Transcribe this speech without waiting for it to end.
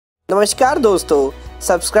नमस्कार दोस्तों,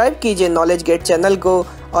 सब्सक्राइब कीजिए नॉलेज गेट चैनल को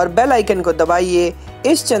और बेल आइकन को दबाइए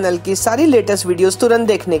इस चैनल की सारी लेटेस्ट वीडियोस तुरंत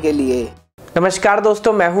देखने के लिए। नमस्कार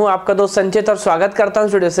दोस्तों, मैं हूं आपका दोस्त संचित और स्वागत करता हूं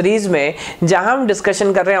वीडियो सीरीज में जहां हम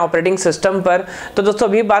डिस्कशन कर रहे हैं ऑपरेटिंग सिस्टम पर। तो दोस्तों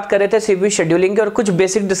अभी बात कर रहे थे सीपीयू शेड्यूलिंग के और कुछ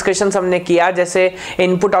बेसिक डिस्कशंस हमने किया, जैसे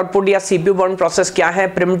इनपुट आउटपुट या सीपीयू बाउंड प्रोसेस क्या है,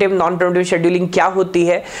 प्रिमिटिव नॉन प्रिमिटिव शेड्यूलिंग क्या होती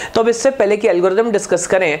है। तो अब इससे पहले कि एल्गोरिथम डिस्कस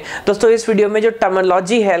करें दोस्तों, इस वीडियो में जो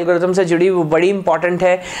टर्मिनोलॉजी है एल्गोरिथम से जुड़ी वो बड़ी इंपॉर्टेंट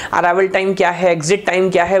है। अराइवल टाइम क्या है, एग्जिट टाइम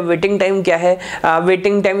क्या है, वेटिंग टाइम क्या है,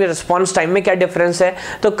 वेटिंग टाइम या रिस्पॉन्स टाइम में क्या डिफरेंस है।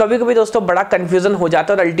 तो कभी कभी दोस्तों बड़ा कंफ्यूजन हो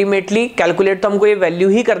जाता है और अल्टीमेटली कैलकुलेट तो हमको ये वैल्यू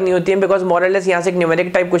ही करनी होती है, बिकॉज मोरलेस यहाँ से एक न्यूमेरिक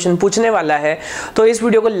टाइप क्वेश्चन पूछने वाला है। तो इस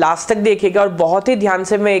वीडियो को लास्ट तक देखिएगा और बहुत ही ध्यान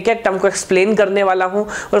से मैं एक एक टर्म को एक्सप्लेन करने वाला हूँ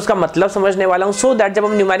और उसका मतलब समझने वाला हूँ, सो दैट जब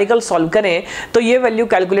हम न्यूमेरिकल सॉल्व करें तो ये वैल्यू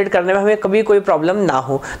कैलकुलेट करने में हमें कभी कोई प्रॉब्लम ना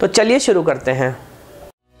हो। तो चलिए शुरू करते हैं।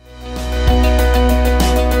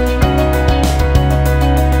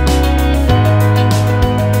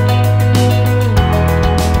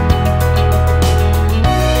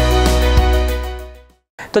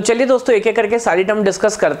 तो चलिए दोस्तों एक एक करके सारी टर्म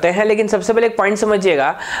डिस्कस करते हैं, लेकिन सबसे पहले एक पॉइंट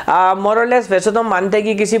समझिएगा। मोर और लेस वैसे तो हम मानते हैं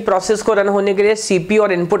कि किसी प्रोसेस को रन होने के लिए सीपीयू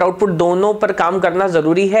और इनपुट आउटपुट दोनों पर काम करना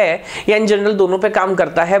जरूरी है, या इन जनरल दोनों पे काम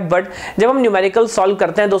करता है। बट जब हम न्यूमेरिकल सॉल्व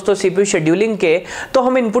करते हैं दोस्तों सीपीयू शेड्यूलिंग के, तो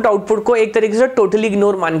हम इनपुट आउटपुट को एक तरीके से टोटली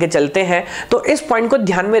इग्नोर मान के चलते हैं। तो इस पॉइंट को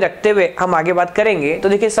ध्यान में रखते हुए हम आगे बात करेंगे। तो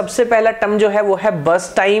देखिए सबसे पहला टर्म जो है वो है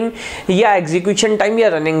बस टाइम या एग्जीक्यूशन टाइम या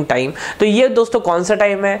रनिंग टाइम। तो ये दोस्तों कौन सा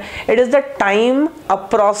टाइम है? It is the time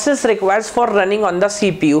process requires for running on the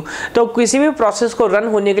CPU. तो किसी भी प्रोसेस को रन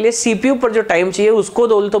होने के लिए सीपीयू पर जो टाइम चाहिए उसको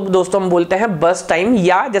दोस्तों हम बोलते हैं बस टाइम,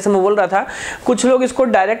 या जैसे मैं बोल रहा था कुछ लोग इसको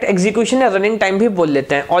डायरेक्ट एग्जीक्यूशन या रनिंग टाइम भी बोल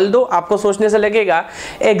लेते हैं। ऑल्दो आपको सोचने से लगेगा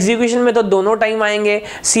एग्जीक्यूशन में तो दोनों टाइम आएंगे,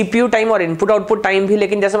 सीपीयू टाइम और इनपुट आउटपुट टाइम भी,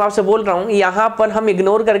 लेकिन जैसे मैं आपसे बोल रहा हूं यहां पर हम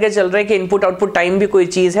इग्नोर करके चल रहे हैं कि इनपुट आउटपुट टाइम भी कोई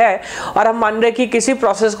चीज है और हम मान रहे हैं कि किसी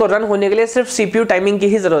प्रोसेस को रन होने के लिए सिर्फ सीपीयू टाइमिंग की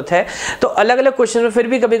ही जरूरत है। तो अलग अलग क्वेश्चन में फिर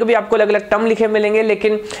भी कभी कभी आपको अलग अलग टर्म लिखे मिलेंगे, लेकिन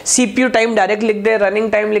सीपीयू टाइम डायरेक्ट लिख दे, रनिंग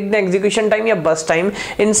टाइम लिख दे, एग्जीक्यूशन टाइम या बस टाइम,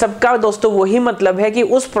 इन सब का दोस्तों वही मतलब है कि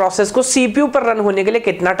उस प्रोसेस को सीपीयू पर रन होने के लिए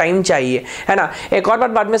कितना टाइम चाहिए, है ना। एक और बात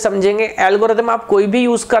बाद में समझेंगे, एल्गोरिथम आप कोई भी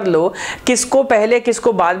यूज कर लो, किसको पहले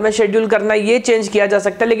किसको बाद में शेड्यूल करना ये चेंज किया जा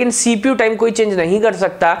सकता है, लेकिन सीपीयू टाइम कोई चेंज नहीं कर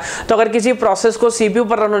सकता। तो अगर किसी प्रोसेस को सीपीयू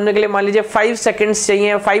पर रन होने के लिए मान लीजिए 5 सेकंड्स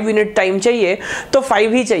चाहिए, 5 मिनट टाइम चाहिए, तो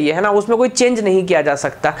 5 ही चाहिए, है ना, उसमें कोई चेंज नहीं किया जा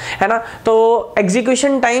सकता, है ना। तो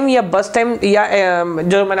एग्जीक्यूशन टाइम या बस टाइम या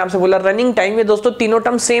जो मैंने आपसे बोला रनिंग टाइम, ये दोस्तों तीनों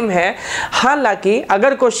टर्म सेम है। हालांकि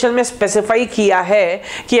अगर क्वेश्चन में स्पेसिफाई किया है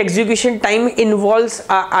कि execution time involves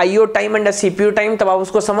IO time and CPU time, तब आप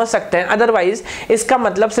उसको समझ सकते हैं। अदरवाइज इसका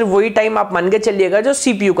मतलब सिर्फ वही टाइम आप मान के चलिएगा जो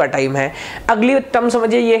सीपीयू का टाइम है। अगली टर्म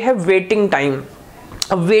समझिए, ये है वेटिंग टाइम।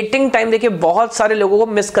 अब वेटिंग टाइम देखिए बहुत सारे लोगों को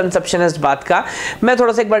मिसकंसेप्शन है इस बात का, मैं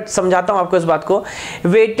थोड़ा सा एक बार समझाता हूं आपको इस बात को।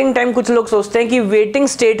 वेटिंग टाइम, कुछ लोग सोचते हैं कि वेटिंग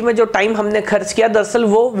स्टेट में जो टाइम हमने खर्च किया दरअसल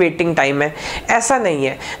वो वेटिंग टाइम है। ऐसा नहीं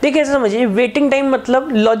है। देखिए ऐसा समझिए, वेटिंग टाइम मतलब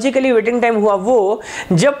लॉजिकली वेटिंग टाइम हुआ वो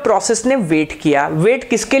जब प्रोसेस ने वेट किया। वेट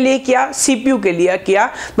किसके लिए किया? सीपीयू के लिए किया,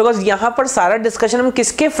 बिकॉज यहां पर सारा डिस्कशन हम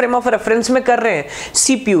किसके फ्रेम ऑफ रेफरेंस में कर रहे हैं?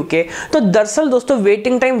 सीपीयू के। तो दरअसल दोस्तों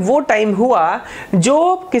वेटिंग टाइम वो टाइम हुआ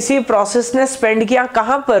जो किसी प्रोसेस ने स्पेंड किया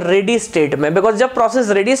कहां पर? रेडी स्टेट में। बिकॉज जब प्रोसेस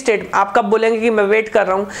रेडी स्टेट, आप कब बोलेंगे कि मैं वेट कर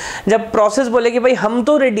रहा हूं? जब प्रोसेस बोले कि भाई हम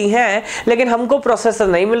तो रेडी हैं लेकिन हमको प्रोसेसर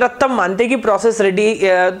नहीं मिल रहा, तब मानते कि प्रोसेस रेडी,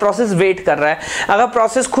 प्रोसेस वेट कर रहा है। अगर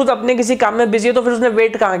प्रोसेस खुद अपने किसी काम में बिजी है तो फिर उसने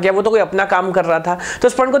वेट कहां किया? वो तो कोई अपना काम कर रहा था। तो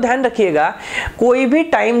इस पॉइंट को ध्यान रखिएगा, कोई भी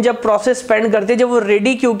टाइम जब प्रोसेस स्पेंड करती है, जब वो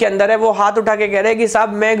रेडी क्यू के अंदर है, वो हाथ उठा के कह रहे हैं कि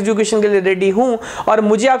साहब मैं एग्जीक्यूशन के लिए रेडी हूं और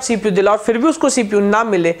मुझे आप सीपीयू दिलाओ, फिर भी उसको सीपीयू ना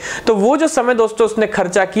मिले, तो वो जो समय दोस्तों उसने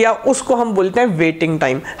खर्चा किया उसको हम बोलते हैं वेटिंग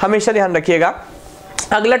टाइम। हमेशा ध्यान रखिएगा।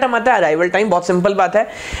 अगला टर्म आता है अराइवल टाइम। बहुत सिंपल बात है,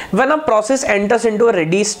 when a process enters into a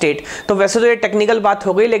ready state. तो वैसे तो ये टेक्निकल बात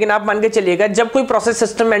हो गई, लेकिन आप मान के चलिएगा जब कोई प्रोसेस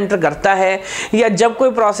सिस्टम में एंटर करता है या जब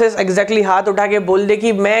कोई प्रोसेस एग्जैक्टली हाथ उठा के बोल दे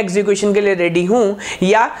कि मैं एग्जीक्यूशन के लिए रेडी हूं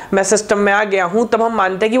या मैं सिस्टम में आ गया हूं, तब हम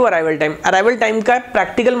मानते हैं कि वो अराइवल टाइम। अराइवल टाइम का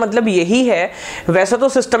प्रैक्टिकल मतलब यही है। वैसे तो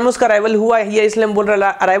सिस्टम में उसका अराइवल हुआ है, ये इसलिए हम बोल रहे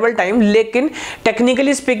हैं अराइवल टाइम, लेकिन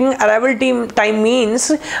technically speaking arrival time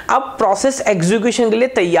means अब प्रोसेस एग्जीक्यूशन के लिए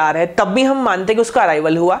तैयार है, तब भी हम मानते हैं कि उसका अराइवल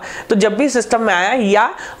हुआ। तो जब भी सिस्टम में आया या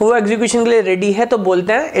वो एग्जीक्यूशन के लिए रेडी है तो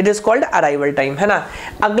बोलते हैं it is called arrival time, है ना।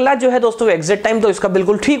 अगला जो है दोस्तों एग्जिट टाइम, तो इसका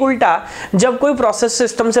बिल्कुल ठीक उल्टा, जब कोई प्रोसेस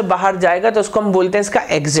सिस्टम से बाहर जाएगा तो उसको हम बोलते हैं इसका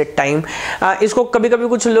एग्जिट टाइम। इसको कभी कभी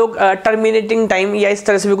कुछ लोग टर्मिनेटिंग टाइम या इस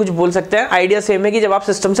तरह से भी कुछ बोल सकते हैं। आइडिया सेम है कि जब आप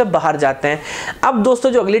सिस्टम से बाहर जाते हैं। अब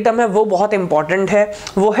दोस्तों जो अगली टर्म है वो बहुत इंपॉर्टेंट है,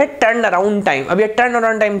 वो है टर्न अराउंड टाइम। अब ये टर्न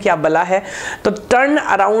अराउंड टाइम क्या बला है? तो टर्न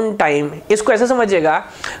अराउंड टाइम इसको ऐसे समझिएगा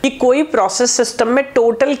कि कोई प्रोसेस सिस्टम में में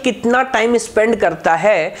टोटल कितना टाइम स्पेंड करता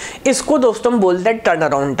है, इसको दोस्तों हम बोलते हैं टर्न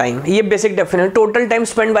अराउंड टाइम। ये basic definition, total time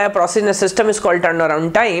spend by a process in a system is called turn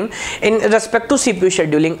around time in respect to CPU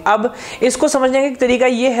scheduling. अब इसको समझने का एक तरीका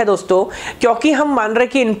ये है दोस्तों, क्योंकि हम मान रहे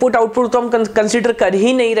हैं कि इनपुट आउटपुट तो हम कंसीडर कर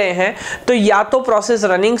ही नहीं रहे हैं, तो या तो प्रोसेस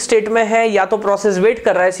रनिंग स्टेट में है या तो प्रोसेस वेट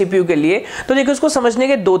कर रहा है सीपीयू के लिए। तो देखिए उसको समझने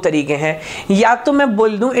के दो तरीके हैं, या तो मैं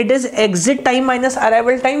बोल दूं it is exit time minus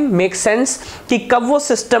arrival time, make sense कि कब वो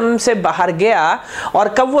सिस्टम से बाहर गया और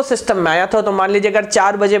कब वो सिस्टम में आया था। तो मान लीजिए अगर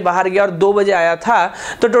 4 बजे बाहर गया और 2 बजे आया था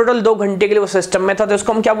तो टोटल 2 घंटे के लिए वो सिस्टम में था, तो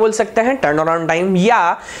इसको हम क्या बोल सकते हैं, टर्न अराउंड टाइम। या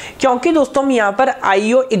क्योंकि दोस्तों हम यहां पर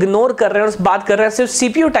आईओ इग्नोर कर रहे हैं और बात कर रहे हैं सिर्फ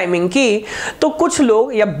सीपीयू टाइमिंग की, तो कुछ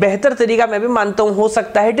लोग, या बेहतर तरीका मैं भी मानता हूं हो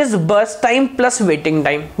सकता है it is burst time plus waiting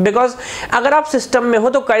time. Because अगर आप सिस्टम में हो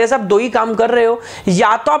तो कैसे आप दो ही काम कर रहे हो,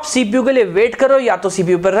 या तो आप सीपीयू के लिए वेट कर रहे हो या तो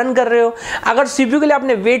सीपीयू पर रन कर रहे हो। अगर सीपीयू के लिए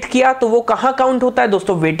आपने वेट किया तो वो कहां काउंट होता है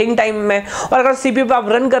दोस्तों, वेटिंग टाइम में, और अगर सीपीयू पे आप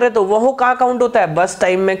रन कर रहे हो तो वो कहां काउंट होता है, बस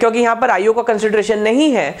टाइम में, क्योंकि यहां पर आईओ का कंसीडरेशन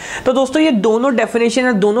नहीं है। तो दोस्तों ये दोनों डेफिनेशन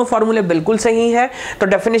और दोनों फॉर्मूले बिल्कुल सही है। तो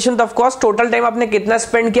definition of course total time आपने कितना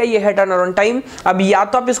स्पेंड किया, ये है टर्न अराउंड टाइम। अब या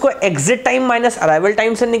तो आप इसको exit time minus arrival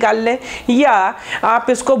time से निकाल लें, या आप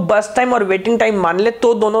इसको बस टाइम और वेटिंग टाइम मान ले,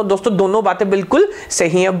 तो दोनों दोस्तों दोनों बातें बिल्कुल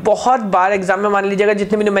सही है। बहुत बार एग्जाम में मान लीजिएगा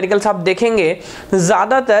जितने भी न्यूमेरिकल्स आप देखेंगे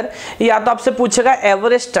ज्यादातर या तो आपसे पूछेगा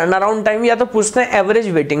एवरेज टर्न अराउंड टाइम या तो पूछते हैं एवरेज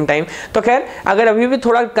वेटिंग टाइम। तो खैर अगर अभी भी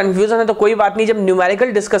थोड़ा कंफ्यूजन है तो कोई बात नहीं, जब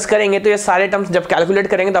न्यूमेरिकल डिस्कस करेंगे तो ये सारे टर्म्स जब कैलकुलेट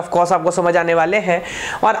करेंगे तो ऑफ कोर्स आपको समझ आने वाले हैं।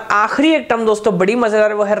 और आखिरी एक टर्म दोस्तों बड़ी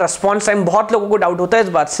मजेदार, वो है रिस्पांस टाइम। बहुत लोगों को डाउट होता है इस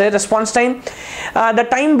बात से। Response time, the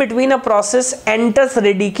time between a process enters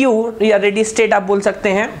ready queue या रेडी स्टेट आप बोल सकते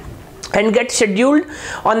हैं and get scheduled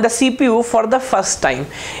on the CPU for the first time।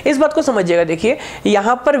 इस बात को समझिएगा। देखिए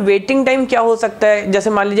यहाँ पर वेटिंग टाइम क्या हो सकता है, जैसे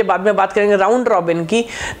मान लीजिए बाद में बात करेंगे राउंड रॉबिन की,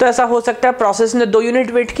 तो ऐसा हो सकता है प्रोसेस ने 2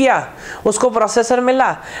 यूनिट वेट किया, उसको प्रोसेसर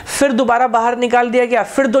मिला, फिर दोबारा बाहर निकाल दिया गया,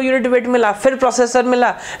 फिर 2 यूनिट वेट मिला, फिर प्रोसेसर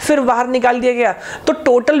मिला, फिर बाहर निकाल दिया गया, तो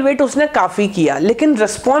टोटल वेट उसने काफी किया। लेकिन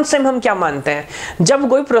रिस्पॉन्स टाइम हम क्या मानते हैं, जब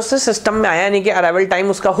कोई प्रोसेस सिस्टम में आया यानी कि अराइवल टाइम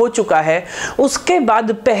उसका हो चुका है, उसके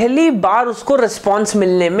बाद पहली बार उसको रिस्पॉन्स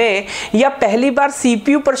मिलने में या पहली बार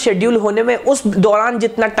सीपीयू पर शेड्यूल होने में उस दौरान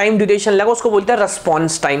जितना टाइम ड्यूरेशन लगा उसको बोलते हैं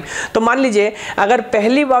रिस्पॉन्स टाइम। तो मान लीजिए अगर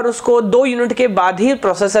पहली बार उसको 2 यूनिट के बाद ही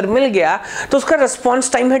प्रोसेसर मिल गया तो उसका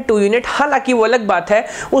रिस्पॉन्स टाइम है 2 यूनिट। हालांकि वो अलग बात है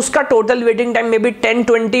उसका टोटल वेटिंग टाइम में भी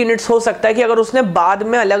 10-20 यूनिट्स हो सकता है कि अगर उसने बाद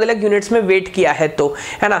में अलग अलग यूनिट्स में वेट किया है तो,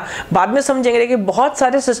 है ना। बाद में समझेंगे कि बहुत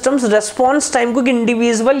सारे सिस्टम्स रिस्पॉन्स टाइम को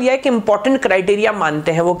इंडिविजुअल या एक इंपॉर्टेंट क्राइटेरिया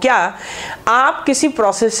मानते हैं। वो क्या, आप किसी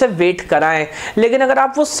प्रोसेस से वेट कराएं, लेकिन अगर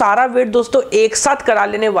आप वो सारा वेट दोस्तों एक साथ करा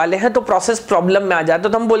लेने वाले हैं तो प्रोसेस प्रॉब्लम में आ जाता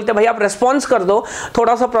है। तो हम बोलते हैं भाई आप रिस्पॉन्स कर दो,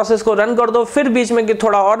 थोड़ा सा प्रोसेस को रन कर दो, फिर बीच में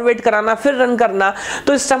थोड़ा और वेट कराना, फिर रन करना,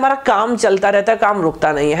 तो इससे हमारा काम चलता रहता है, काम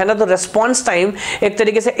रुकता नहीं है ना। तो रिस्पॉन्स टाइम एक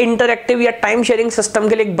तरीके से इंटरएक्टिव या टाइम शेयरिंग सिस्टम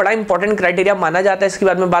के लिए एक बड़ा इंपॉर्टेंट क्राइटेरिया माना जाता है। इसके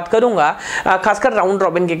बाद में बात करूंगा खासकर राउंड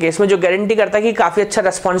रॉबिन के केस में, जो गारंटी करता है कि काफी अच्छा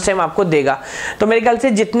रिस्पॉन्स टाइम आपको देगा। तो मेरे ख्याल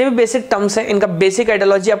से जितने भी बेसिक टर्म्स हैं इनका बेसिक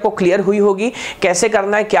आइडियोलॉजी आपको क्लियर हुई होगी, कैसे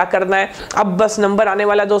करना है, क्या करना है। अब बस नंबर आने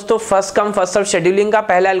वाला दोस्तों first come first serve scheduling का,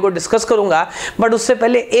 पहला एल्गो डिस्कस करूंगा, बट उससे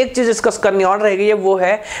पहले एक चीज डिस्कस करनी और रह गई है, वो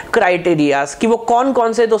है क्राइटेरियाज, कि वो कौन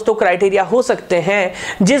कौन से दोस्तों क्राइटेरिया हो सकते हैं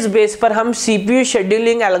जिस बेस पर हम सीपीयू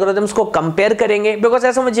शेड्यूलिंग एल्गोरिथम्स को कंपेयर करेंगे। बिकॉज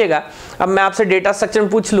ऐसा समझिएगा, अब मैं आपसे डेटा स्ट्रक्चर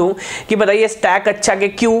पूछ लूं कि बताइए स्टैक अच्छा के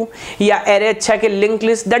क्यू या एरे अच्छा के link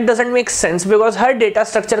list, that doesn't make sense, because her data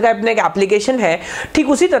structure का अपने एक एप्लीकेशन है। ठीक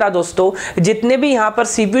उसी तरह दोस्तों जितने भी यहाँ पर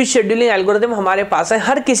सीपीयू शेड्यूलिंग एल्गोरिथम हमारे पास है,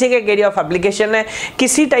 हर किसी के एरिया ऑफ एप्लीकेशन है,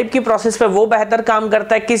 किसी टाइप की प्रोसेस पे वो बेहतर काम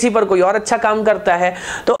करता है, किसी पर कोई और अच्छा काम करता है।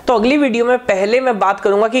 तो अगली वीडियो में पहले मैं बात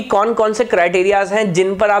करूंगा कि कौन कौन से क्राइटेरियाज हैं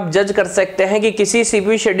जिन पर आप जज कर सकते हैं कि किसी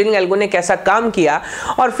सीपीयू शेड्यूलिंग एल्गो ने कैसा काम किया,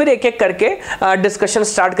 और फिर एक एक करके डिस्कशन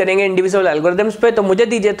स्टार्ट करेंगे इंडिविजुअल एल्गोरिथम्स पे। तो मुझे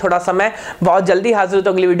दीजिए थोड़ा समय, बहुत जल्दी हाजिर होता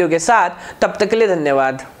हूं अगली वीडियो के साथ, तब तक के लिए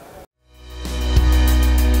धन्यवाद।